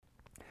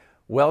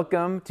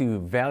Welcome to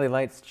Valley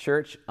Lights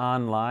Church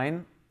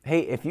Online.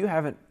 Hey, if you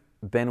haven't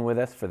been with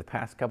us for the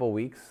past couple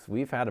weeks,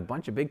 we've had a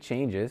bunch of big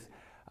changes.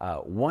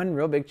 One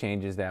real big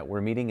change is that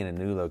we're meeting in a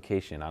new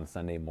location on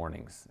Sunday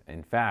mornings.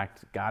 In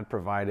fact, God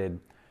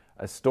provided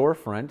a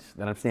storefront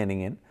that I'm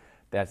standing in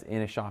that's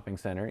in a shopping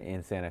center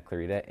in Santa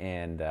Clarita,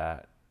 and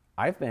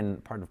I've been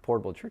part of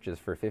Portable Churches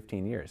for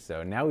 15 years.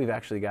 So now we've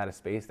actually got a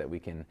space that we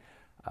can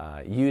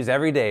use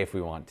every day if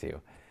we want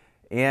to.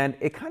 And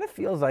it kind of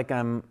feels like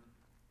I'm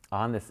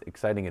on this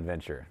exciting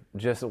adventure,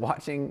 just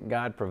watching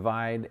God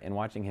provide and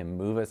watching Him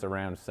move us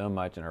around so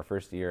much in our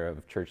first year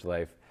of church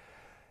life.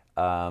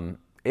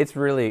 It's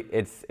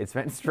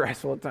been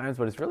stressful at times,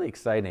 but it's really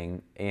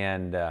exciting,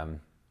 and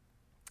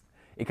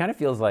it kind of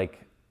feels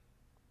like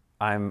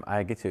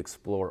I get to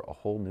explore a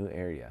whole new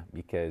area,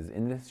 because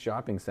in this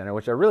shopping center,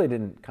 which I really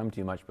didn't come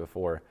to much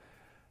before,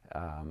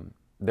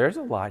 there's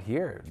a lot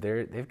here.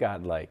 They've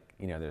got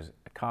there's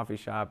a coffee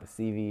shop, a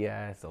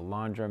CVS, a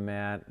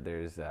laundromat.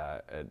 There's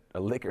a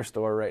liquor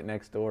store right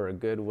next door, a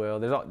Goodwill.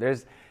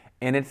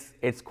 And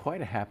it's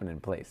quite a happening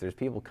place. There's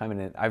people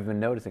coming in. I've been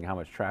noticing how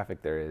much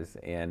traffic there is,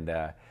 and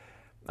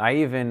I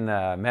even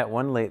met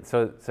one lady.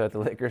 So at the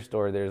liquor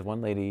store, there's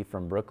one lady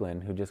from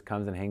Brooklyn who just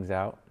comes and hangs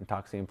out and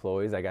talks to the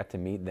employees. I got to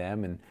meet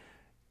them and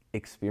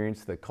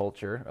experience the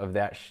culture of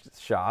that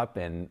shop,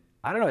 and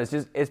I don't know,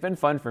 it's been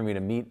fun for me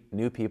to meet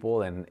new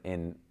people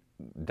and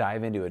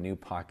dive into a new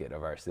pocket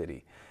of our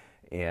city.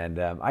 And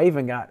I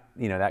even got,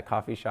 that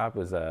coffee shop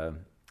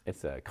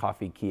it's a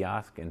coffee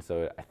kiosk, and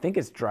so I think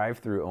it's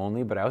drive-through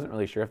only, but I wasn't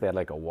really sure if they had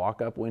like a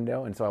walk-up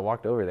window, and so I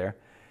walked over there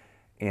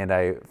and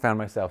I found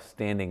myself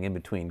standing in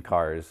between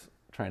cars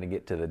trying to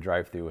get to the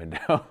drive-through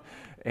window.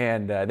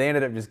 And they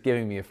ended up just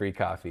giving me a free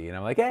coffee, and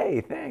I'm like,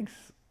 hey, thanks.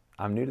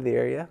 I'm new to the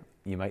area.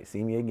 You might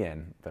see me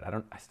again, but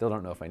I still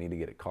don't know if I need to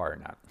get a car or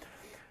not.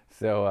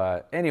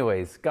 So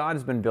anyways,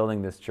 God's been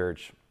building this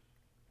church,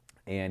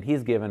 and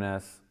He's given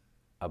us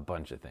a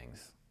bunch of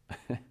things.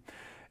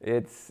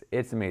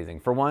 It's amazing.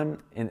 For one,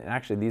 and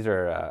actually these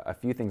are a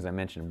few things I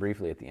mentioned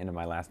briefly at the end of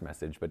my last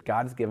message, but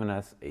God's given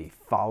us a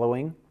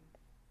following.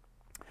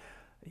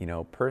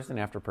 Person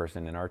after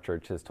person in our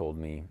church has told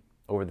me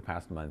over the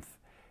past month,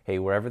 hey,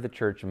 wherever the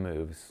church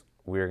moves,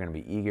 we're going to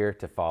be eager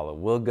to follow.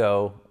 We'll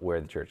go where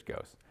the church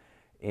goes.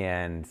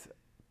 And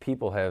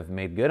people have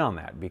made good on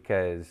that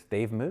because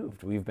they've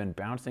moved. We've been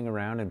bouncing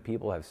around and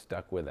people have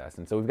stuck with us.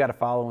 And so we've got a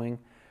following.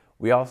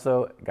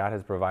 God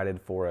has provided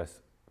for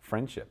us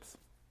friendships.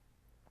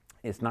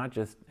 It's not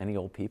just any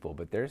old people,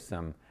 but there's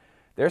some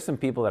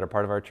people that are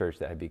part of our church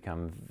that have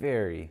become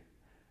very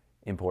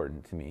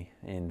important to me,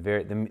 and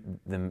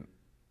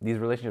these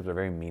relationships are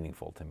very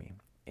meaningful to me.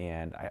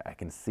 And I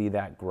can see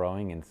that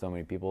growing in so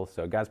many people.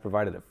 So God's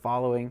provided a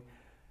following,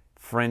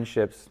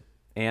 friendships,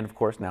 and of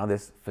course now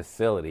this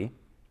facility.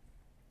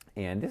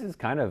 And this is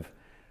kind of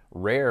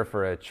rare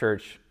for a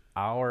church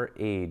our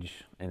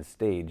age and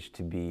stage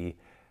to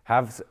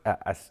have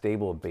a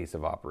stable base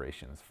of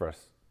operations for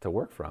us to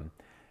work from.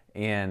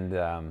 And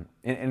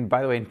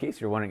by the way, in case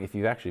you're wondering, if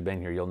you've actually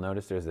been here, you'll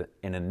notice there's an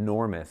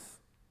enormous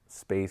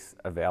space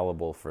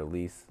available for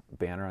lease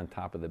banner on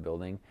top of the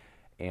building.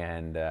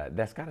 And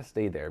that's got to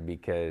stay there,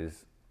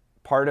 because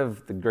part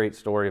of the great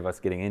story of us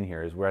getting in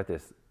here is we're at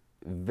this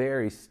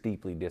very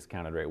steeply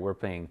discounted rate. We're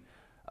paying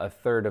a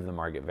third of the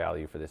market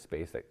value for this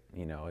space that,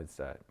 it's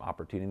an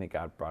opportunity that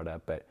God brought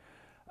up. But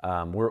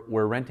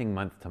we're renting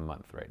month to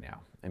month right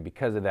now. And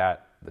because of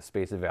that, the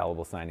space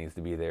available sign needs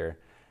to be there.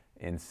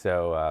 And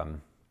so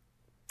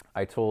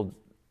I told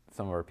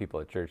some of our people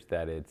at church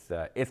that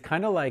it's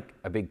kind of like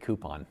a big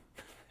coupon.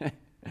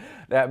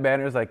 That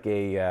banner is like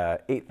a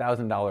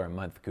 $8,000 a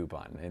month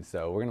coupon. And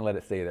so we're going to let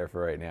it stay there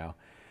for right now.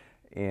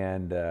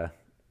 And,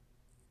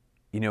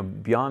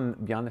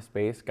 beyond the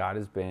space, God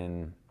has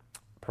been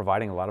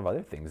providing a lot of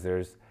other things.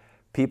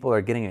 People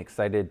are getting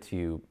excited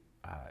to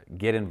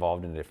get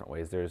involved in different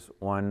ways. There's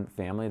one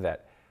family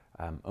that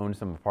owns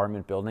some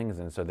apartment buildings,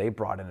 and so they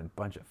brought in a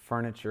bunch of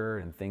furniture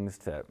and things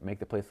to make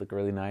the place look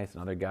really nice.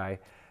 Another guy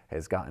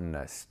has gotten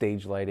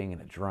stage lighting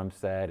and a drum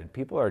set, and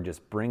people are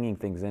just bringing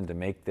things in to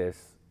make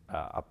this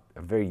a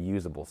very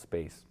usable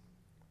space.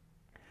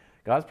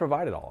 God's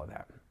provided all of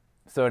that.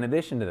 So in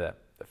addition to the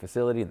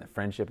facility and the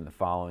friendship and the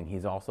following,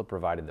 He's also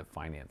provided the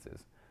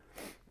finances.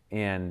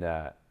 And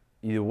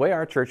the way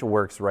our church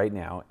works right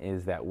now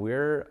is that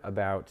we're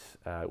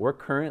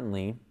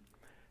currently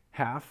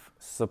half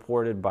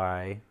supported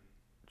by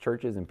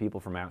churches and people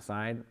from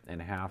outside,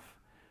 and half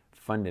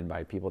funded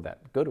by people that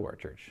go to our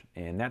church.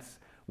 And that's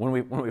when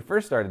we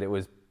first started, it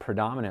was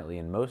predominantly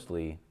and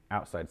mostly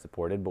outside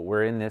supported, but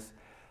we're in this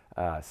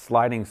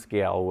sliding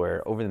scale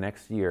where over the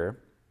next year,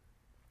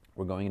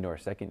 we're going into our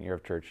second year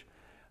of church.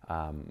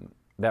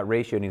 That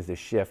ratio needs to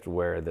shift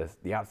where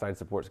the outside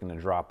support is going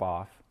to drop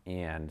off,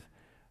 and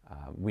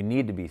we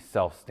need to be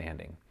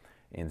self-standing.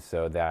 And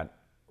so that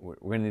we're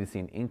going to need to see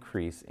an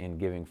increase in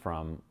giving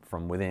from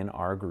within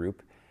our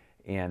group.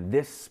 And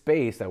this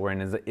space that we're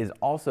in is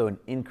also an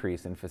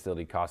increase in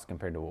facility costs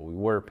compared to what we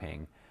were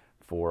paying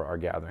for our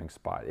gathering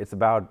spot. It's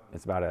about a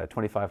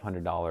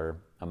 $2,500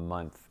 a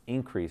month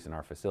increase in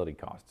our facility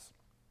costs.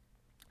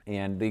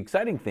 And the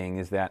exciting thing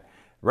is that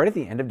right at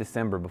the end of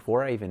December,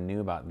 before I even knew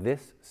about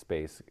this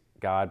space,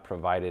 God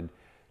provided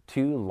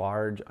 2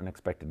 large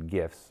unexpected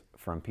gifts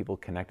from people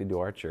connected to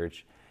our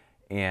church,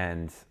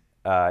 and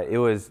that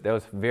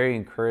was very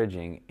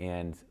encouraging.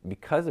 And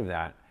because of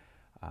that,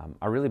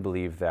 I really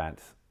believe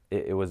that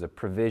it was a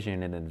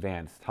provision in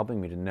advance,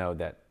 helping me to know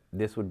that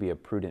this would be a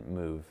prudent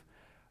move.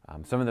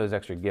 Some of those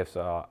extra gifts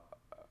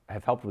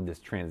have helped with this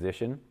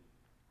transition.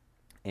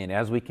 And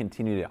as we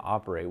continue to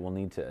operate, we'll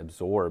need to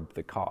absorb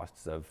the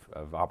costs of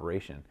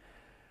operation.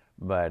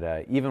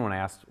 But even when I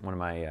asked one of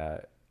my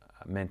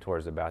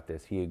mentors about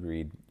this,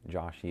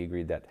 Josh, he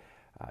agreed that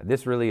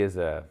this really is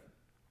a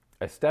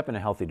step in a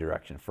healthy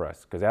direction for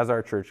us. Because as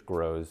our church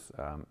grows,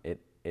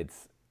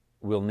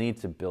 we'll need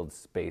to build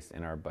space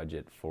in our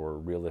budget for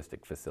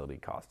realistic facility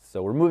costs.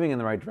 So we're moving in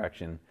the right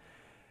direction.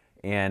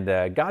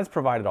 And God's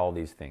provided all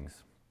these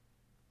things: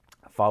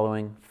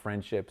 following,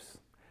 friendships,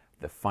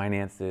 the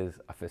finances,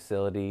 a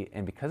facility.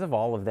 And because of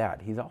all of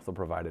that, he's also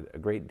provided a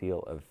great deal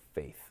of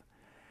faith.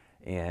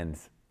 And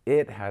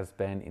it has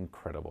been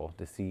incredible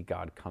to see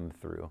God come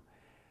through.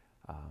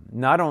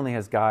 Not only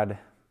has God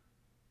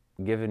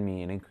given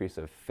me an increase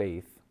of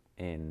faith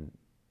in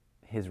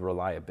his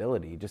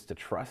reliability, just to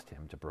trust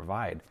him to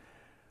provide,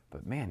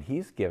 but man,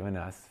 he's given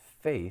us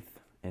faith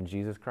in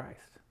Jesus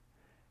Christ,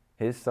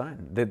 his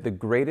son. The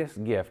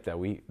greatest gift that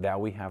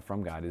we have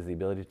from God is the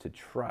ability to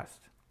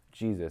trust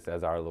Jesus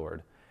as our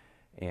Lord,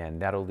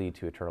 and that'll lead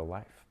to eternal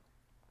life.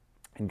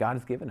 And God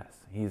has given us.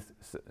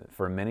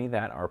 For many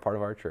that are part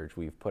of our church,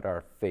 we've put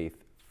our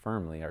faith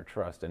firmly, our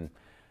trust, and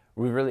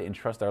we really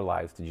entrust our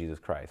lives to Jesus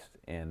Christ.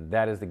 And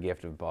that is the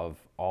gift above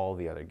all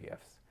the other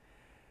gifts.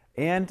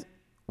 And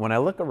when I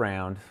look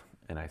around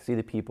and I see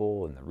the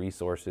people and the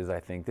resources, I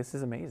think this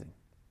is amazing.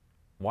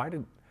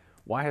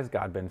 Why has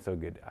God been so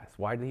good to us?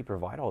 Why did he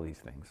provide all these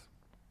things?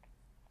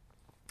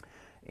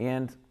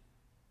 And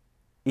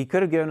he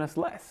could have given us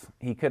less.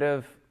 We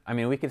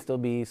could still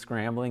be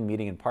scrambling,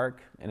 meeting in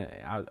park, in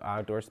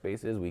outdoor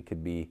spaces. We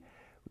could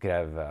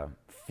have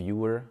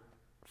fewer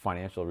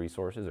financial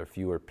resources or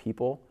fewer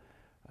people.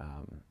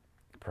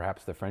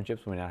 Perhaps the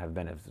friendships may not have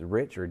been as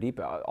rich or deep.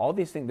 All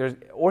these things,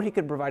 or he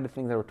could provide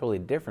things that were totally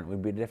different.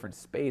 We'd be a different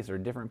space or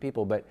different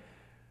people. But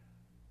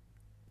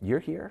you're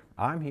here,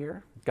 I'm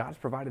here. God's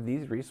provided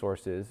these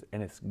resources,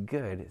 and it's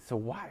good. So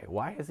why?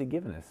 Why has he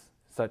given us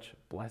such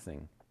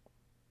blessing?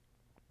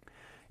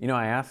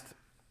 I asked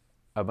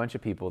a bunch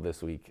of people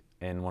this week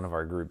in one of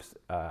our groups,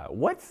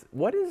 what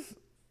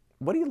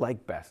do you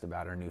like best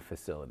about our new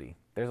facility?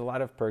 There's a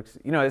lot of perks.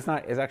 It's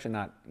actually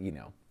not,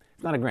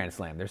 it's not a grand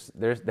slam.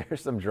 There's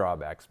some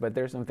drawbacks, but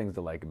there's some things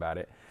to like about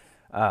it.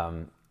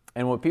 And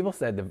what people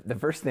said, the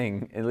first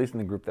thing, at least in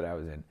the group that I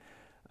was in,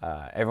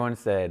 everyone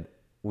said,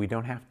 we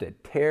don't have to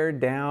tear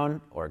down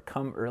or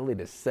come early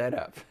to set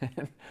up.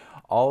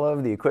 All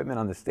of the equipment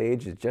on the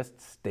stage, it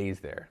just stays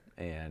there.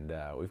 And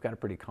we've got a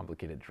pretty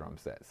complicated drum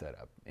set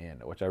up,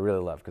 and which I really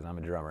love because I'm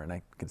a drummer and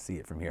I can see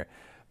it from here.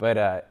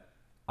 But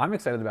I'm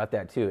excited about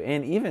that too.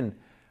 And even,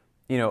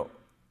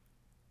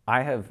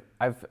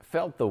 I've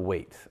felt the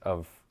weight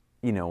of,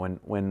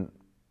 when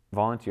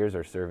volunteers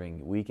are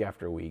serving week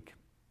after week,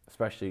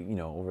 especially,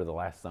 over the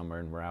last summer,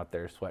 and we're out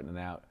there sweating it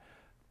out,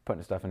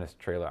 putting stuff in this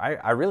trailer.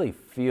 I really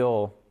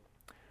feel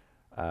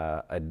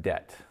a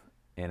debt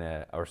and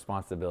a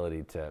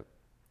responsibility to.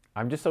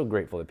 I'm just so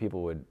grateful that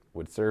people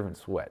would serve and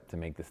sweat to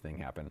make this thing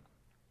happen.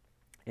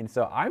 And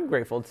so I'm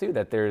grateful too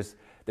that there's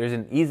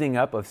an easing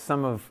up of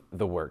some of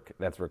the work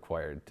that's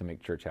required to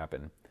make church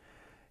happen.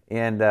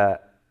 And I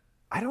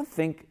don't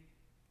think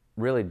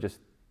really just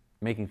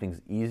making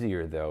things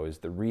easier though is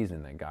the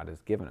reason that God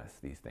has given us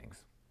these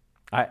things.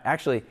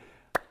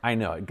 I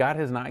know it. God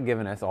has not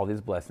given us all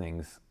these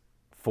blessings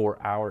for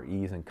our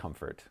ease and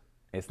comfort.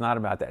 It's not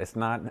about that. It's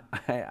not,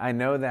 I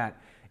know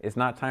that it's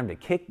not time to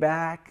kick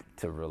back,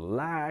 to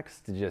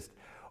relax,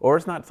 or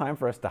it's not time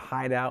for us to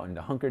hide out and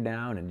to hunker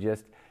down and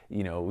just,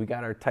 we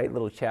got our tight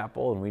little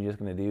chapel and we're just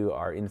going to do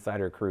our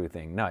insider crew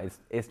thing. No,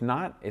 it's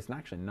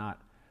actually not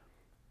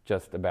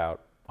just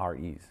about our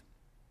ease.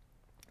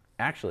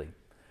 Actually,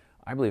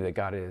 I believe that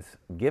God has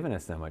given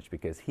us so much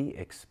because he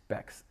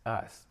expects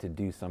us to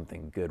do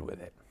something good with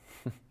it.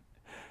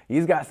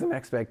 He's got some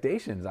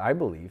expectations, I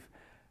believe.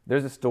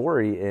 There's a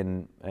story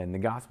in the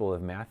Gospel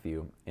of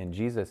Matthew, and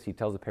Jesus, he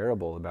tells a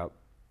parable about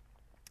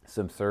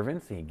some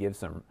servants. He gives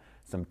some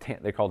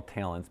they're called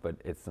talents, but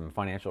it's some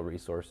financial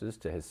resources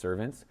to his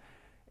servants.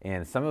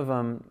 And some of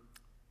them,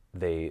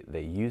 they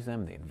use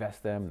them, they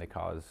invest them, they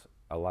cause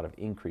a lot of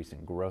increase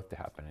in growth to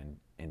happen.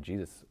 And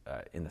Jesus,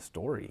 in the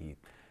story, he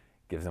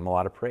gives them a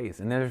lot of praise.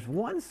 And there's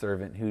one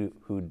servant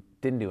who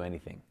didn't do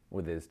anything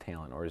with his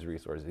talent or his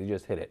resources. He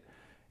just hid it.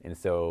 And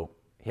so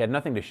he had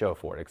nothing to show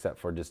for it except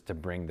for just to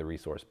bring the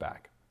resource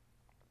back.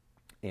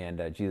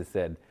 And Jesus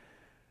said,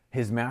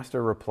 his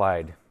master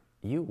replied,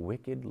 "You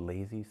wicked,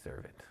 lazy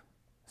servant.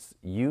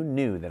 You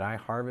knew that I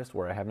harvest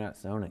where I have not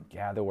sown and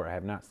gather where I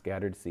have not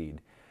scattered seed.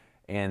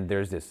 And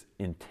there's this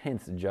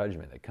intense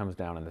judgment that comes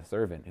down on the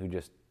servant who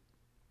just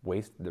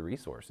wasted the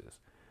resources.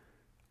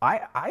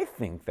 I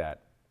think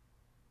that,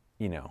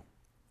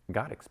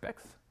 God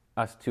expects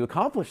us to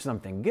accomplish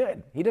something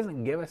good. He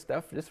doesn't give us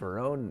stuff just for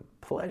our own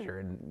pleasure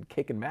and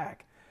kicking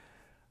back.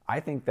 I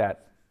think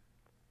that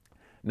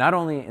not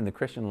only in the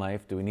Christian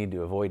life do we need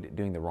to avoid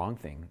doing the wrong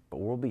thing, but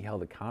we'll be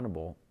held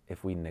accountable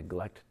if we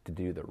neglect to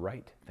do the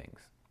right things.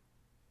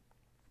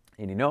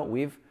 And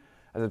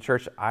as a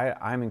church,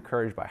 I'm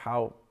encouraged by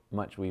how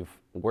much we've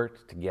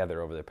worked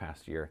together over the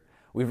past year.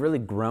 We've really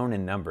grown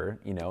in number.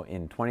 In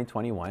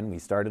 2021, we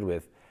started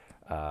with,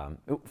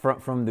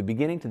 from the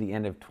beginning to the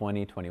end of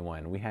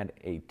 2021, we had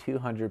a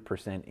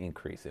 200%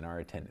 increase in our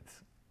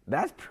attendance.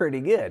 That's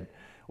pretty good.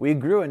 We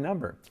grew in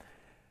number.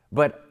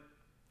 But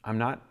I'm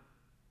not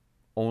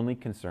only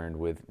concerned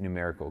with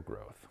numerical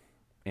growth.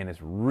 And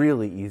it's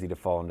really easy to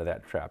fall into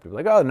that trap. People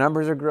are like, oh, the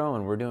numbers are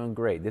growing, we're doing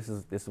great. This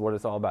is what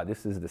it's all about.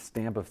 This is the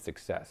stamp of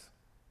success.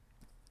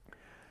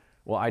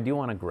 Well, I do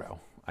want to grow.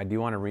 I do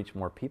want to reach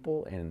more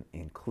people and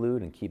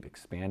include and keep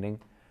expanding.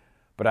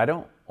 But I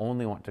don't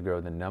only want to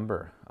grow the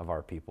number of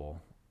our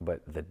people,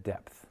 but the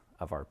depth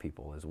of our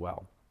people as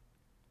well.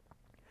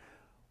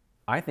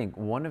 I think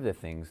one of the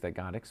things that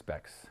God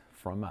expects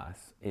from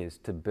us is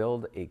to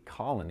build a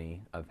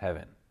colony of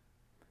heaven.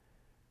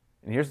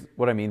 And here's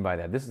what I mean by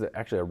that. This is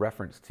actually a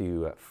reference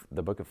to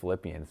the book of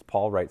Philippians.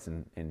 Paul writes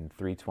in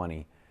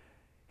 3:20,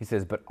 he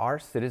says, but our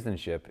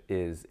citizenship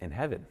is in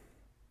heaven,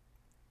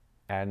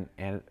 and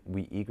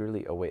we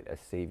eagerly await a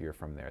Savior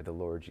from there, the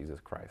Lord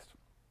Jesus Christ.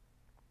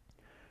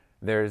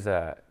 There's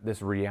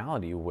this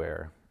reality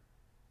where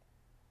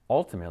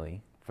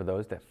ultimately, for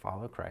those that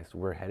follow Christ,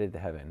 we're headed to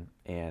heaven,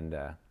 and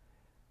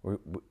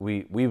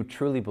we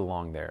truly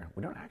belong there.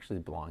 We don't actually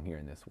belong here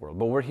in this world,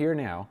 but we're here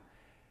now,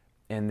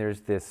 and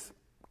there's this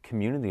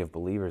community of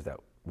believers that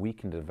we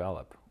can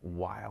develop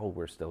while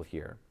we're still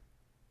here.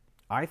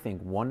 I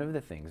think one of the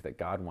things that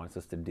God wants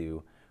us to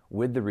do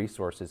with the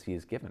resources He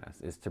has given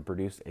us is to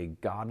produce a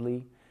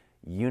godly,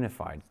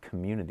 unified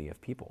community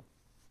of people.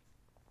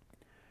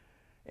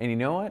 And you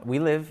know what? We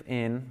live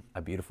in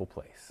a beautiful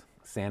place,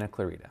 Santa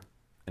Clarita,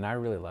 and I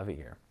really love it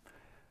here.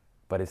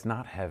 But it's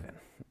not heaven.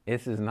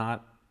 This is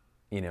not,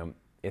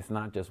 it's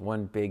not just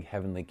one big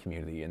heavenly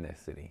community in this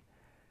city.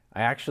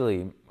 I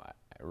actually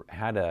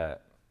had a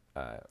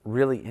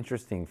really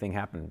interesting thing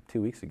happen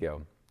 2 weeks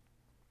ago.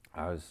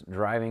 I was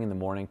driving in the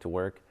morning to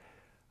work.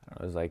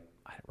 It was like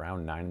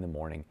around 9 in the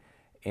morning,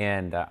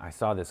 and I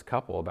saw this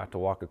couple about to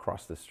walk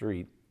across the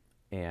street,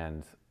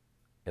 and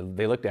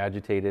they looked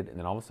agitated, and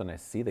then all of a sudden I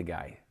see the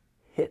guy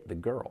hit the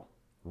girl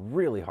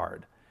really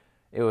hard.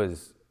 It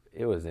was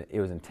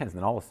intense, and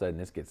then all of a sudden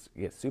this gets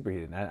super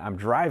heated. And I'm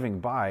driving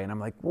by, and I'm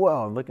like,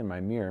 whoa, I'm looking in my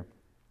mirror,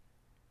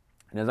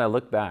 and as I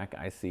look back,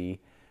 I see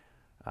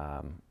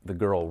the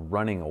girl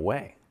running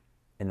away.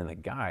 And then the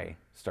guy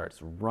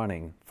starts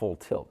running full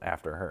tilt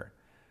after her.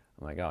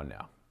 I'm like, oh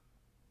no,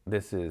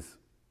 this is,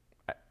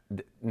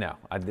 no.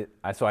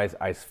 So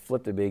I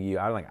flipped a big U.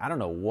 I'm like, I don't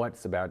know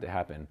what's about to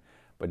happen,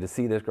 but to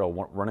see this girl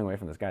running away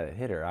from this guy that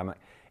hit her, I'm like,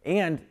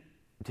 and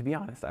to be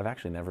honest, I've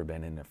actually never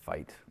been in a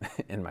fight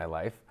in my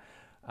life.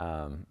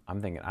 I'm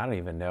thinking, I don't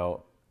even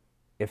know,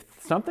 if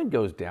something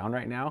goes down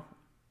right now,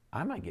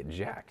 I might get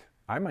jacked.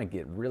 I might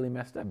get really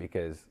messed up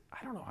because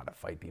I don't know how to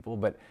fight people,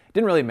 but it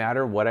didn't really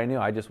matter what I knew.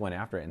 I just went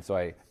after it. And so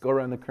I go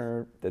around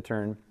the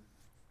turn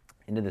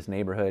into this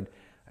neighborhood.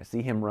 I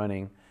see him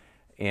running.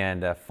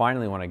 And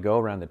finally, when I go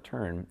around the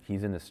turn,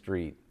 he's in the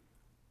street,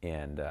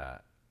 and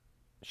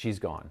she's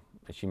gone.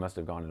 She must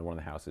have gone into one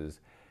of the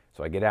houses.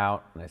 So I get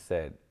out and I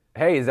said,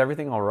 hey, is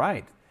everything all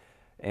right?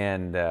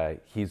 And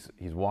he's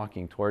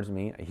walking towards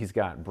me. He's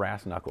got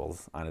brass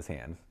knuckles on his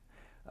hands.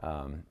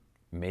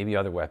 Maybe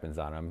other weapons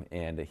on him,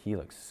 and he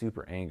looks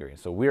super angry.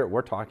 So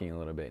we're talking a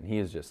little bit, and he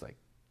is just like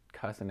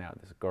cussing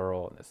out this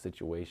girl and the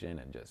situation,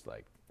 and just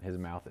like his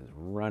mouth is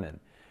running.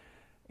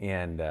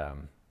 And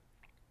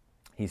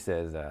he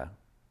says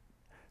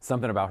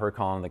something about her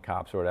calling the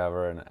cops or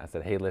whatever, and I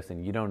said, hey,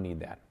 listen, you don't need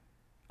that.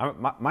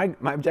 My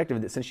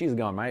objective, since she's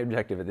gone, my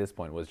objective at this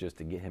point was just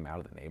to get him out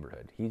of the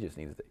neighborhood. He just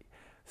needs to,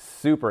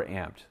 super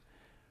amped,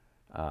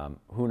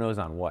 who knows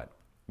on what.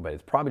 But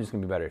it's probably just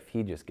going to be better if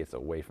he just gets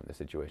away from the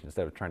situation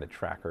instead of trying to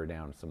track her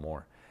down some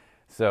more.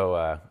 So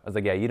I was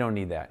like, yeah, you don't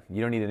need that.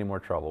 You don't need any more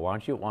trouble. Why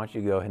don't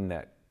you go ahead in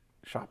that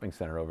shopping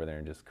center over there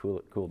and just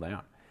cool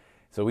down.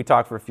 So we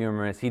talked for a few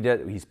minutes.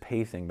 He's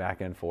pacing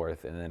back and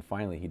forth, and then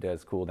finally he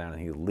does cool down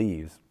and he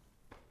leaves.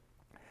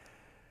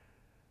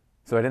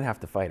 So I didn't have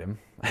to fight him.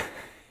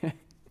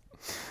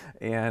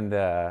 And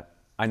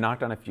I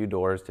knocked on a few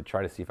doors to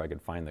try to see if I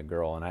could find the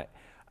girl. And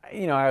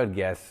I would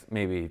guess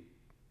maybe,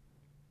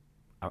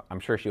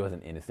 I'm sure she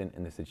wasn't innocent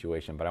in the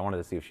situation, but I wanted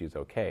to see if she was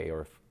okay,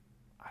 or if,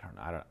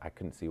 I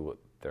couldn't see what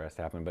the rest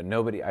happened. But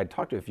I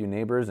talked to a few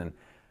neighbors, and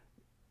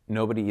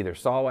nobody either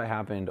saw what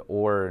happened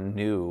or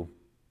knew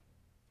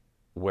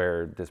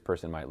where this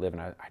person might live.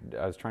 And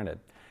I was trying to,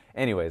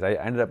 anyways, I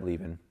ended up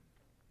leaving,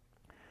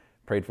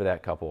 prayed for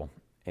that couple,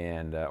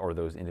 and or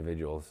those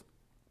individuals,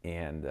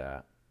 and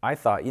I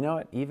thought, you know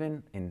what,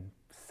 even in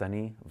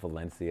sunny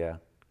Valencia,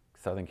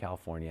 Southern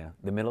California,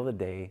 the middle of the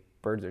day,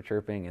 birds are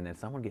chirping, and then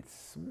someone gets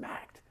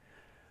smacked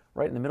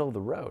right in the middle of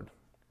the road.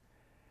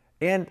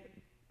 And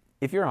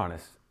if you're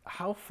honest,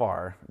 how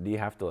far do you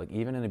have to look,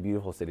 even in a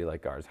beautiful city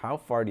like ours, how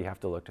far do you have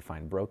to look to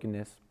find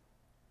brokenness,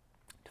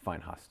 to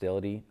find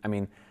hostility? I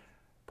mean,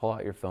 pull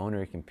out your phone or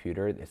your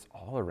computer, it's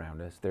all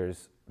around us.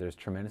 There's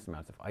tremendous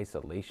amounts of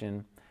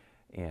isolation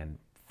and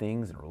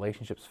things and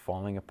relationships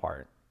falling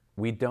apart.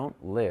 We don't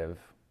live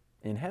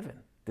in heaven.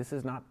 This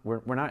is not,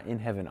 we're not in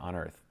heaven on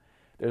earth.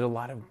 There's a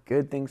lot of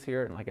good things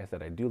here, and like I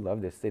said, I do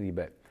love this city,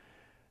 but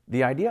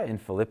the idea in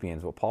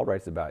Philippians, what Paul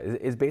writes about,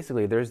 is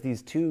basically there's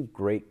these two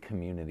great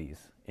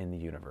communities in the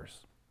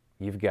universe.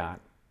 You've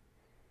got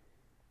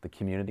the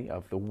community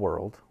of the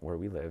world where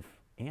we live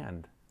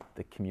and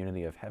the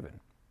community of heaven,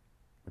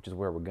 which is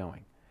where we're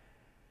going.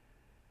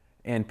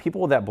 And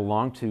people that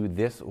belong to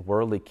this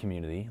worldly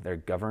community, they're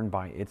governed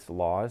by its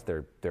laws,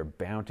 they're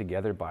bound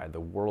together by the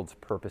world's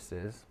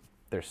purposes,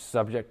 they're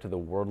subject to the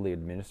worldly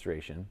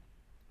administration.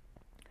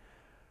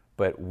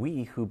 But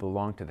we who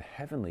belong to the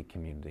heavenly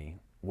community,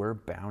 we're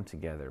bound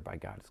together by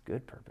God's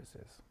good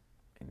purposes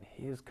and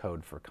his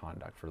code for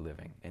conduct, for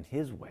living, and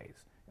his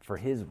ways, for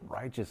his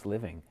righteous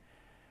living.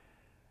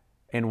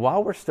 And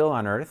while we're still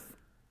on earth,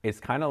 it's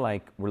kind of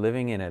like we're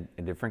living in a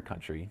different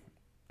country.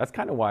 That's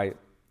kind of why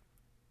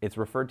it's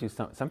referred to,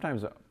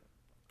 sometimes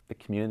the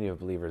community of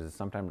believers is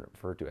sometimes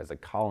referred to as a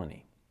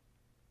colony.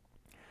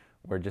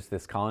 We're just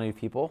this colony of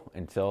people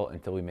until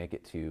we make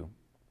it to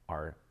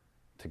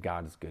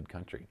God's good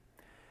country.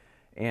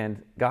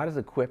 And God has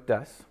equipped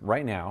us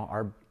right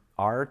now,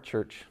 our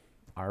church,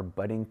 our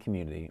budding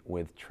community,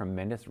 with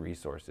tremendous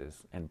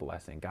resources and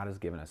blessing. God has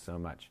given us so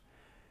much.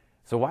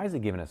 So why has he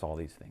given us all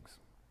these things?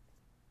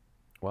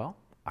 Well,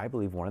 I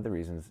believe one of the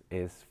reasons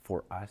is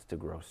for us to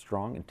grow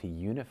strong and to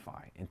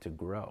unify and to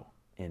grow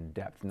in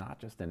depth, not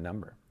just in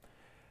number.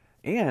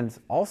 And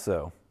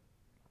also,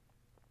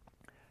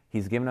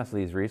 he's given us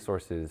these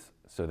resources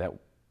so that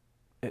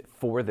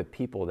for the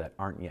people that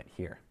aren't yet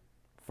here,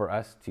 for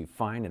us to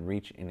find and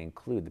reach and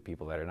include the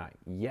people that are not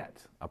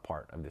yet a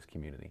part of this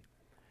community.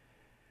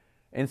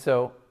 And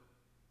so,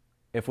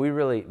 if we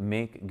really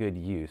make good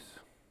use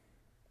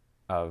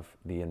of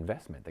the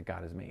investment that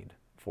God has made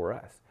for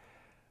us,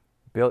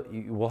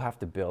 we'll have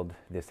to build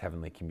this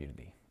heavenly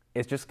community.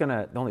 It's just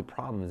the only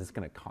problem is it's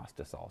gonna cost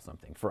us all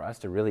something. For us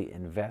to really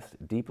invest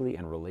deeply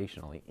and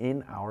relationally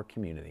in our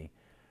community,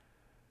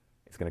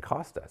 it's gonna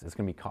cost us. It's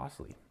gonna be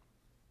costly.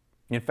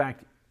 In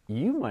fact,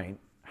 you might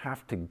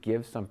have to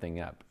give something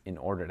up in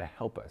order to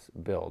help us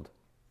build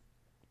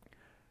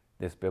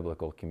this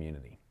biblical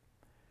community.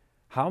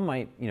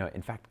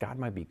 In fact, God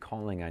might be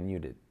calling on you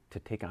to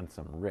take on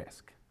some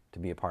risk to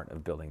be a part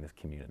of building this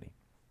community.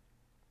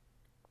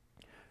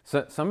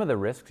 So some of the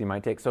risks you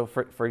might take, so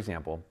for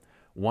example,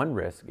 one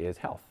risk is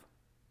health.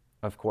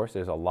 Of course,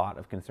 there's a lot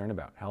of concern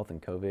about health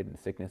and COVID and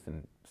sickness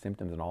and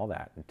symptoms and all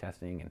that and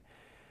testing.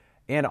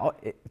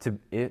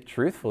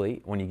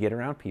 Truthfully, when you get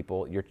around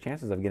people, your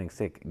chances of getting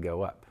sick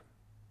go up.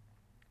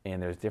 And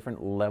there's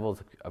different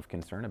levels of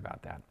concern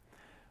about that.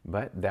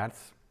 But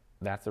that's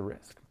a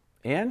risk.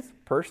 And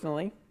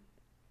personally,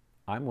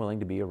 I'm willing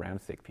to be around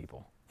sick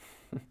people.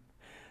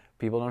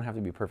 People don't have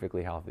to be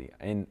perfectly healthy.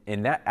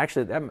 And that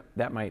actually,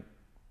 that might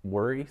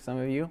worry some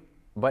of you,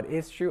 but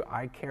it's true.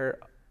 I care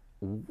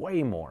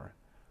way more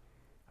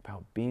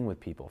about being with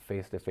people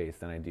face to face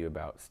than I do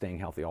about staying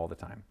healthy all the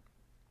time.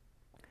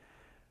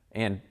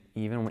 And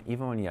even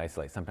when you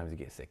isolate, sometimes you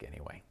get sick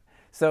anyway.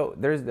 So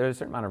there's a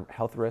certain amount of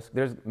health risk.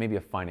 There's maybe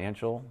a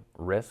financial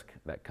risk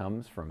that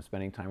comes from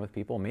spending time with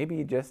people. Maybe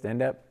you just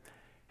end up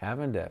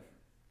having to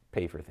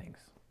pay for things,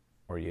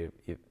 or you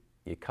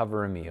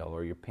cover a meal,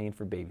 or you're paying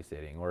for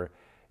babysitting, or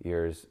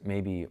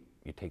maybe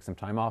you take some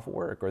time off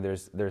work, or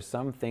there's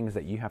some things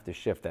that you have to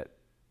shift that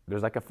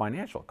there's like a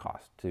financial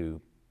cost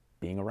to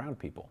being around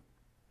people.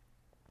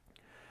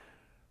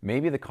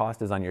 Maybe the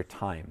cost is on your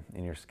time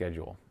and your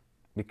schedule,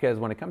 because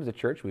when it comes to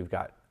church, we've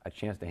got a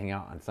chance to hang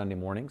out on Sunday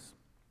mornings.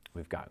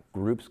 We've got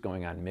groups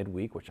going on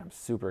midweek, which I'm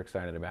super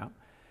excited about.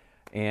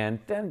 And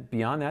then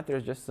beyond that,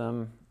 there's just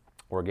some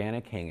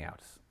organic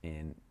hangouts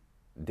in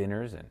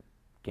dinners and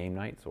game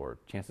nights, or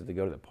chances to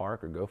go to the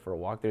park or go for a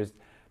walk. There's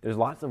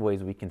lots of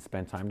ways we can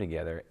spend time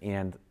together,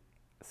 and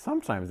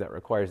sometimes that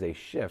requires a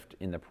shift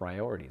in the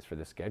priorities for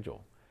the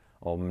schedule.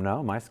 Oh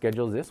no, my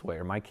schedule is this way,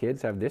 or my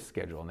kids have this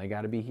schedule and they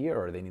got to be here,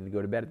 or they need to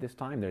go to bed at this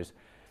time.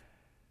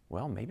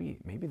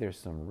 Maybe there's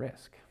some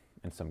risk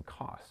and some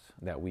costs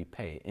that we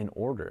pay in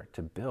order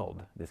to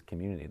build this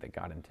community that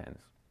God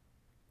intends.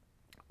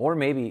 Or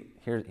maybe,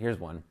 here's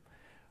one,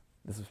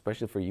 this is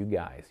especially for you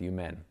guys, you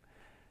men.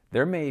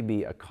 There may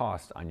be a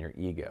cost on your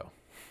ego.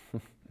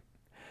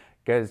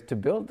 Because to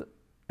build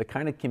the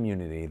kind of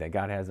community that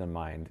God has in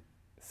mind,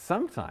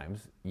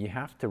 sometimes you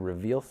have to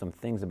reveal some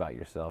things about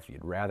yourself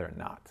you'd rather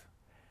not.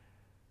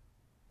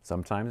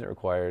 Sometimes it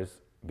requires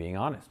being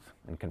honest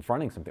and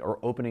confronting something, or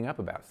opening up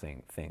about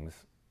saying things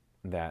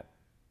that,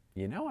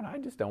 you know what, I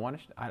just don't want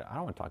to, I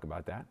don't want to talk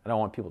about that. I don't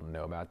want people to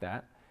know about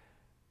that.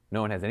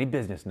 No one has any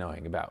business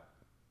knowing about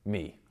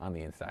me on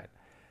the inside.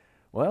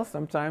 Well,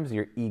 sometimes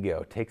your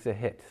ego takes a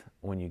hit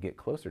when you get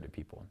closer to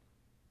people.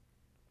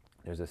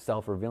 There's a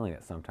self-revealing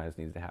that sometimes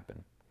needs to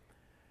happen.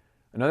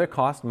 Another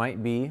cost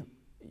might be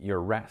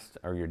your rest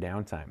or your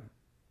downtime.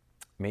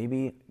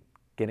 Maybe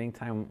getting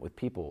time with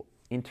people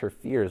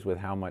interferes with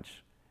how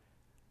much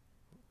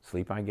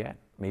sleep I get.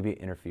 Maybe it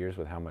interferes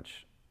with how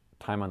much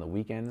time on the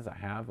weekends I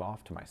have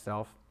off to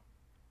myself.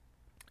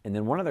 And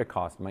then one other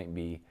cost might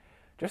be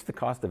just the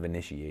cost of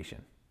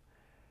initiation.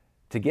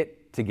 To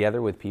get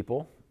together with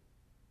people,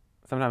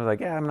 sometimes like,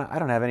 yeah, I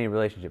don't have any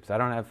relationships.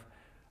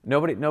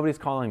 Nobody's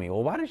calling me.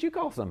 Well, why don't you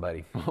call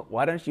somebody?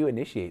 Why don't you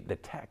initiate the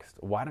text?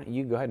 Why don't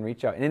you go ahead and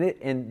reach out?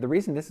 And the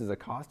reason this is a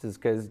cost is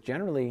because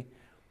generally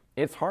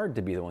it's hard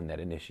to be the one that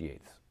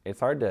initiates.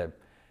 It's hard to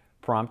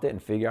prompt it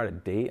and figure out a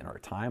date or a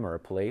time or a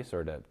place,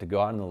 or to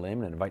go out on the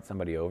limb and invite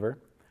somebody over.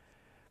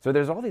 So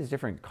there's all these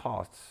different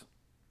costs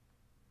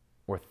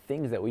or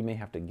things that we may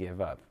have to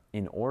give up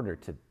in order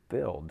to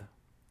build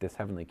this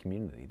heavenly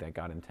community that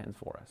God intends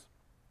for us.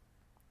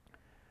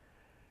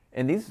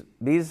 And these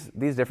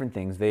different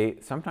things,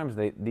 these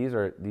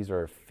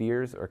are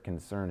fears or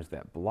concerns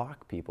that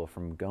block people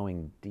from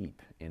going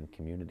deep in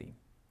community.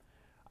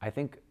 I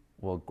think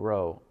will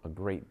grow a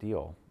great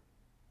deal.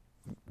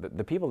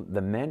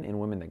 The men and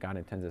women that God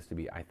intends us to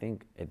be, I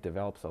think it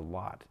develops a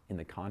lot in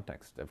the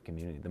context of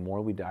community. The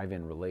more we dive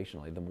in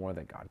relationally, the more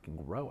that God can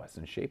grow us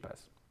and shape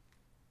us.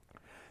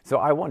 So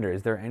I wonder,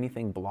 is there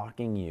anything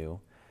blocking you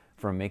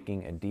from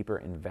making a deeper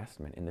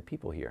investment in the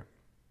people here?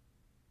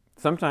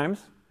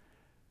 Sometimes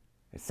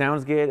it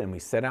sounds good and we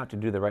set out to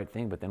do the right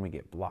thing, but then we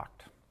get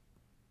blocked.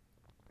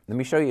 Let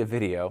me show you a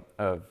video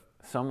of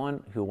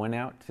someone who went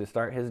out to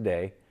start his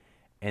day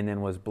and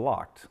then was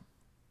blocked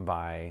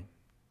by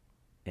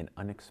an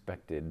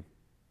unexpected,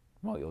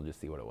 well, you'll just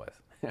see what it was.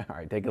 All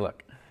right, take a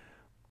look.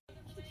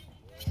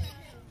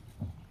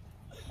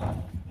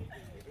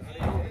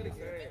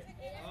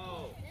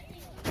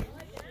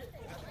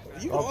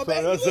 You going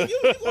back? You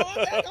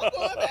going back? I'm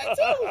going back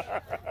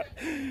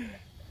too.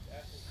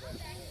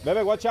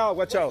 Baby, watch out,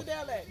 watch out.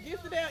 Get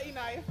down,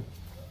 Enaya.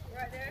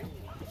 Right there.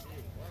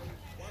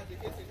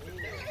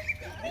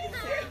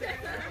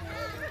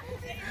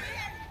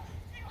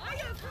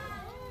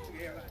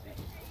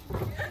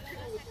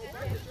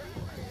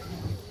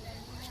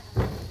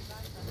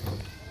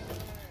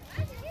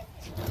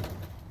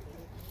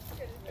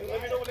 Hey,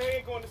 let me know when the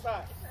head going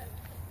inside.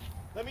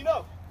 Let me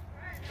know.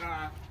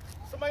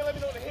 Somebody let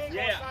me know when the head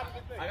going inside of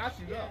the thing. I got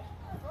you, go.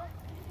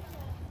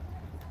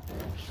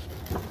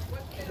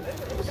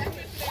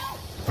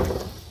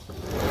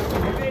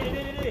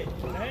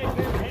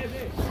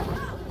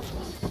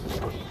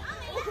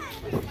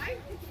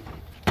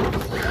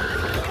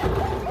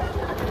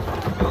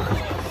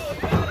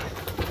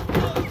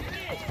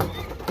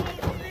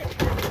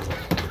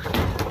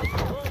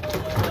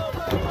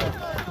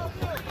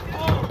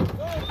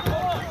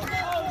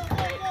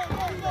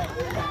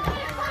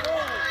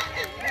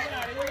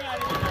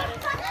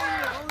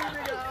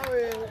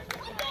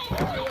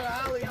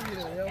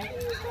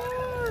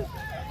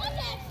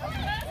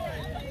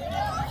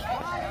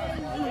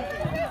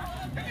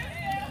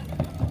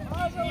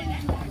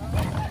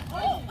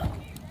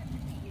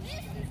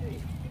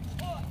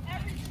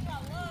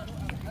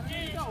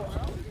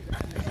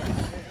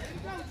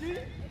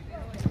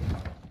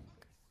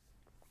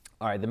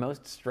 All right, the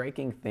most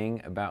striking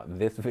thing about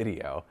this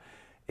video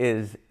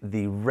is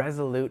the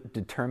resolute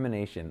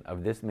determination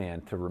of this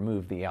man to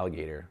remove the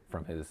alligator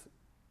from his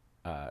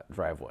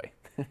driveway.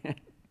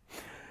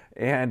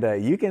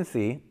 And you can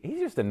see he's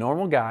just a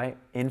normal guy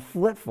in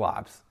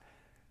flip-flops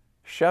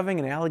shoving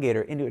an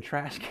alligator into a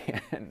trash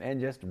can and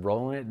just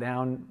rolling it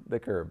down the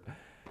curb.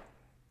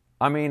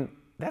 I mean,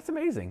 that's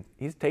amazing.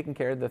 He's taking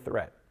care of the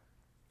threat.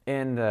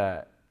 And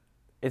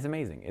it's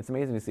amazing. It's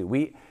amazing to see.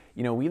 We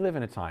live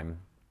in a time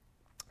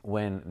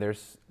when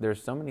there's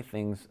so many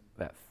things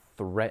that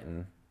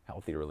threaten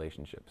healthy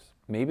relationships.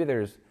 Maybe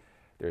there's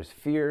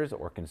fears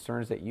or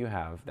concerns that you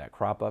have that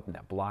crop up and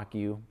that block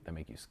you, that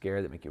make you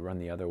scared, that make you run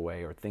the other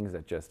way, or things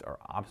that just are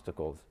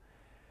obstacles.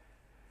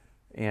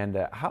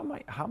 And how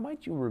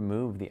might you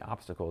remove the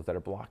obstacles that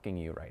are blocking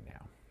you right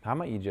now? How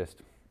might you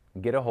just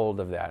get a hold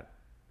of that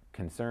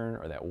concern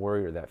or that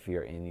worry or that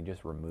fear and you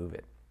just remove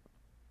it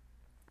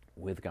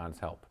with God's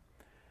help?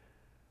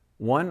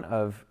 One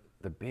of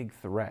the big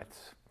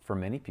threats for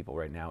many people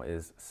right now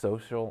is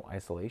social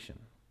isolation.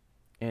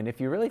 And if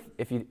you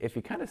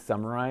kind of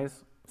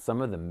summarize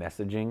some of the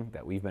messaging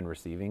that we've been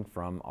receiving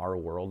from our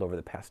world over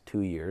the past 2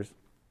 years,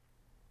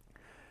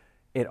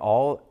 it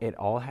all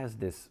has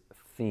this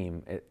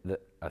theme,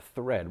 a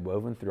thread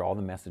woven through all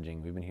the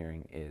messaging we've been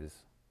hearing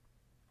is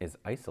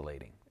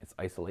isolating. It's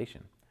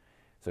isolation.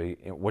 So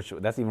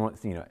that's even what,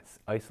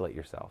 isolate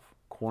yourself,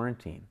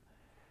 quarantine,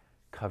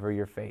 cover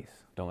your face,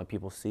 don't let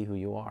people see who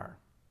you are.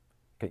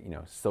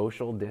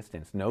 Social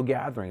distance, no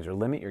gatherings or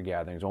limit your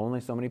gatherings, only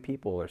so many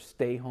people, or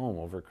stay home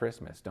over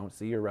Christmas, don't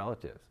see your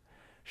relatives,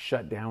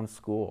 shut down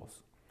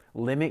schools,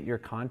 limit your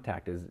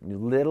contact, as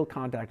little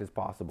contact as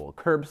possible,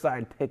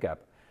 curbside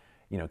pickup.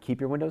 keep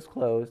your windows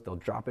closed. They'll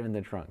drop it in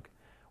the trunk.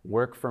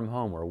 Work from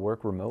home or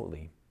work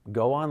remotely.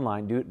 Go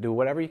online. Do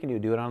whatever you can do.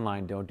 Do it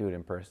online. Don't do it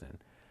in person.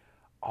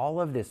 All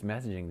of this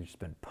messaging has just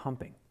been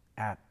pumping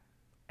at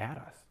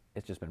us.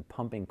 It's just been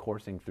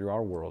coursing through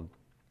our world.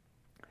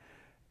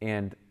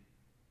 And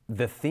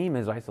the theme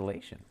is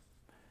isolation.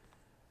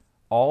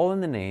 All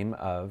in the name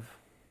of,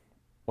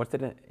 what's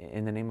it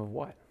in the name of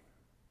what?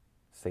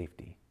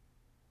 Safety.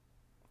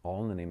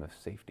 All in the name of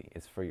safety.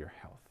 It's for your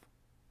health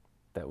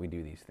that we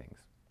do these things.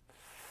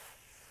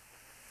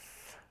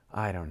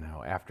 I don't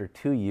know. After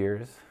 2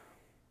 years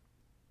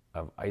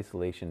of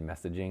isolation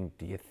messaging,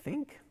 do you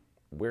think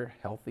we're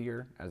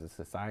healthier as a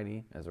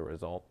society as a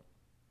result?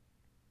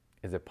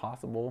 Is it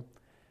possible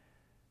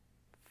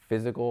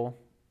physical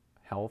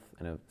health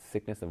and a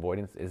sickness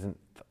avoidance isn't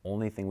the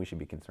only thing we should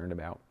be concerned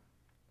about?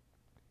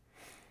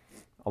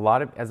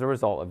 As a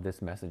result of this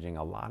messaging,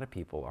 a lot of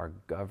people are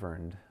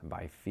governed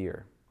by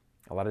fear.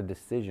 A lot of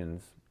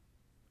decisions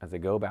as they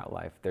go about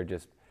life, they're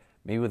just,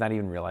 maybe without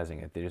even realizing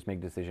it, they just make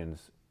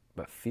decisions,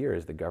 but fear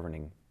is the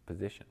governing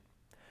position.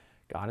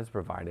 God has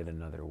provided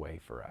another way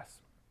for us.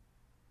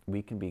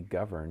 We can be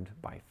governed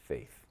by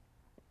faith.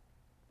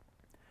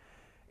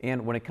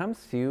 And when it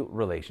comes to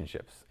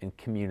relationships and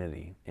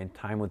community and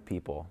time with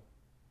people,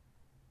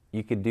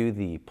 you could do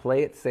the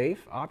play it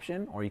safe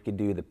option or you could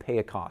do the pay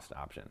a cost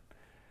option.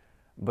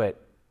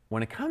 But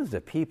when it comes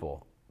to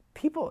people,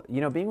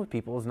 being with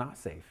people is not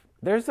safe.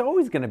 There's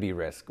always going to be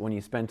risk when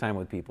you spend time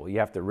with people. You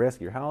have to risk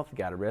your health. You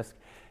got to risk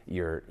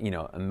your,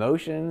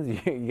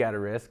 emotions. You got to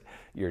risk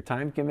your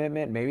time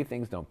commitment. Maybe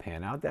things don't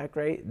pan out that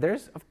great.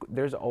 There's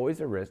always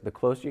a risk. The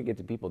closer you get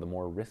to people, the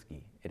more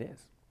risky it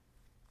is.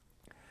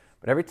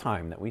 But every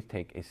time that we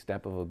take a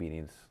step of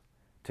obedience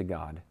to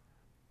God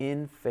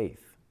in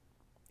faith,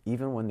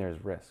 even when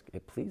there's risk,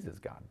 it pleases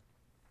God.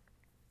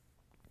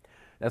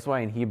 That's why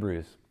in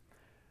Hebrews,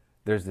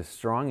 there's this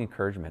strong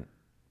encouragement.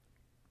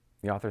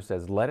 The author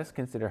says, let us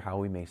consider how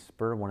we may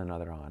spur one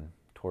another on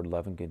toward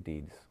love and good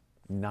deeds,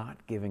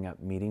 not giving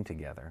up meeting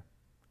together,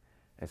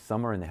 as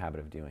some are in the habit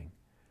of doing,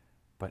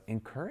 but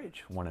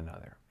encourage one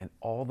another. And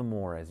all the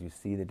more as you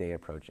see the day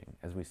approaching,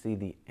 as we see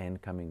the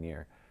end coming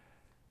near,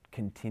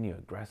 continue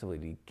aggressively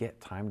to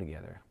get time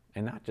together,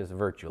 and not just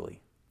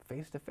virtually,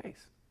 face to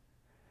face.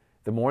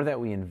 The more that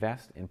we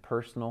invest in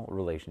personal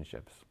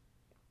relationships,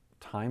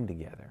 time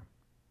together,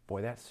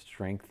 boy, that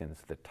strengthens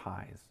the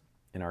ties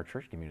in our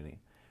church community.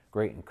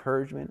 Great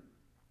encouragement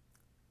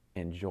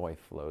and joy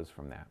flows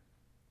from that.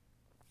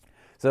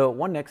 So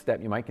one next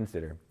step you might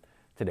consider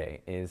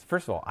today is,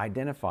 first of all,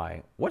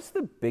 identify what's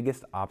the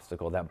biggest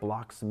obstacle that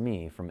blocks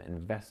me from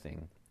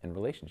investing in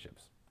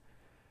relationships.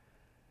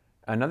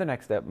 Another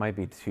next step might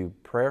be to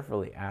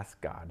prayerfully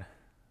ask God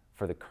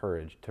for the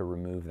courage to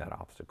remove that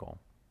obstacle.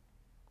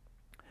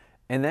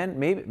 And then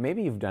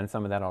maybe you've done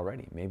some of that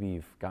already. Maybe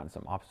you've gotten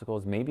some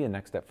obstacles. Maybe the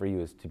next step for you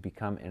is to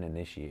become an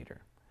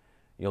initiator.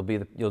 You'll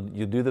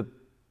do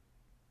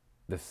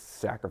the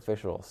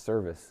sacrificial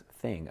service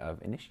thing of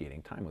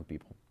initiating time with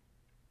people.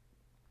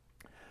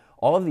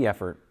 All of the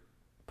effort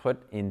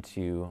put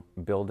into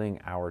building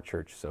our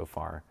church so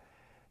far,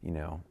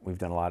 we've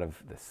done a lot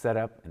of the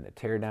setup and the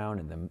tear down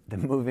and the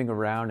moving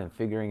around and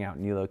figuring out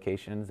new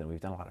locations, and we've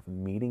done a lot of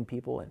meeting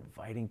people,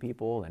 inviting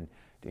people, and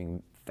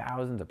doing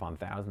thousands upon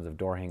thousands of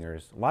door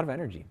hangers, a lot of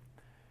energy.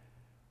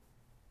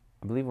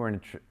 I believe we're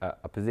in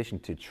a position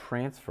to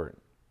transfer,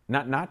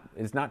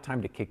 it's not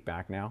time to kick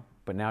back now,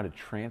 but now to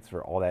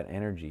transfer all that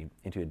energy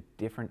into a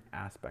different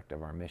aspect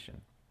of our mission.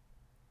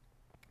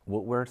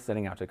 What we're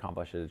setting out to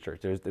accomplish as a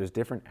church, there's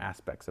different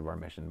aspects of our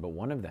mission, but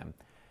one of them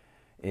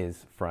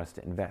is for us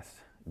to invest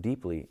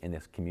deeply in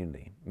this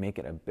community, make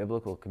it a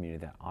biblical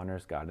community that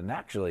honors God, and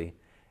actually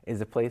is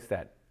a place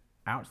that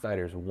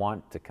outsiders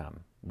want to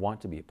come,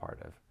 want to be a part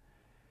of.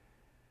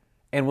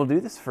 And we'll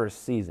do this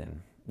first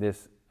season,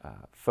 this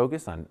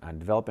focus on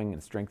developing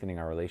and strengthening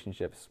our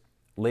relationships.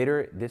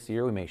 Later this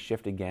year, we may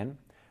shift again.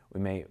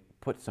 We may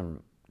put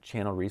some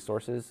channel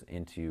resources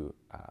into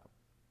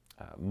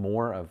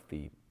more of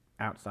the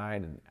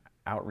outside and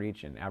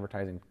outreach and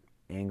advertising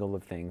angle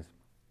of things.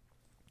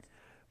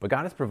 But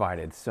God has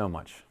provided so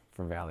much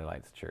for Valley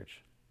Lights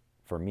Church,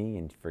 for me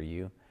and for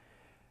you.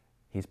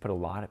 He's put a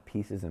lot of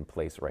pieces in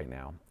place right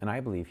now, and I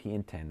believe He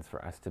intends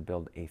for us to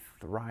build a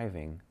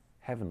thriving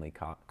heavenly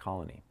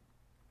colony.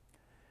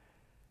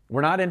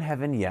 We're not in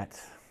heaven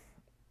yet.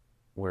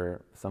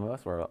 Some of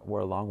us, we're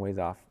a long ways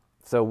off.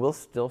 So we'll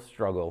still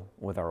struggle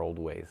with our old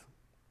ways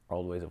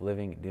of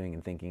living and doing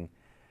and thinking.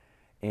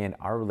 And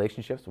our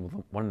relationships with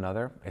one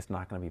another, it's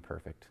not going to be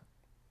perfect.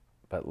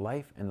 But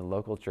life in the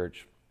local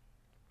church,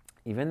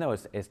 even though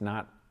it's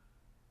not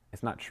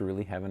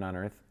truly heaven on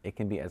earth, it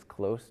can be as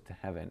close to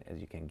heaven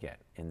as you can get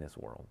in this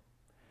world.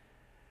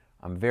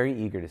 I'm very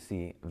eager to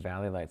see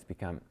Valley Lights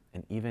become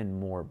an even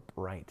more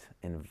bright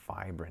and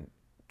vibrant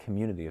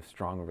community of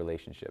strong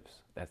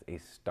relationships. That's a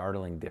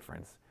startling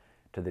difference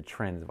to the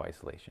trends of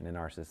isolation in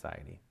our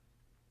society.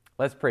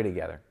 Let's pray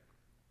together.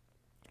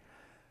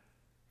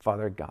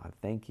 Father God,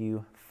 thank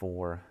you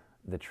for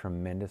the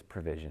tremendous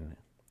provision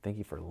Thank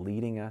you for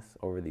leading us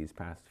over these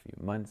past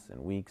few months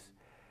and weeks,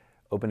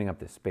 opening up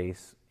this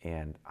space.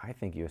 And I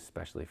thank you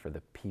especially for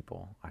the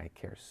people. I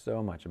care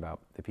so much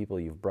about the people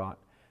you've brought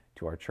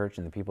to our church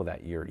and the people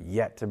that you're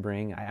yet to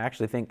bring. I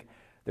actually think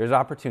there's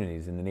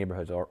opportunities in the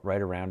neighborhoods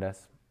right around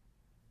us,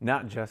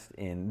 not just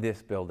in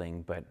this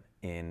building, but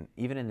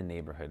even in the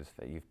neighborhoods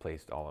that you've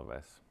placed all of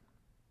us.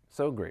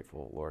 So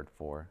grateful, Lord,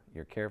 for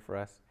your care for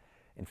us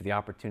and for the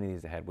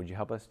opportunities ahead. Would you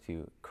help us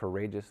to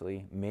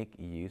courageously make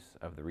use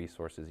of the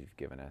resources you've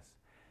given us?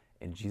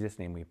 In Jesus'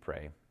 name we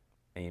pray.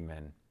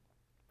 Amen.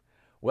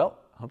 Well,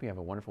 I hope you have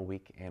a wonderful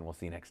week, and we'll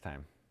see you next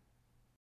time.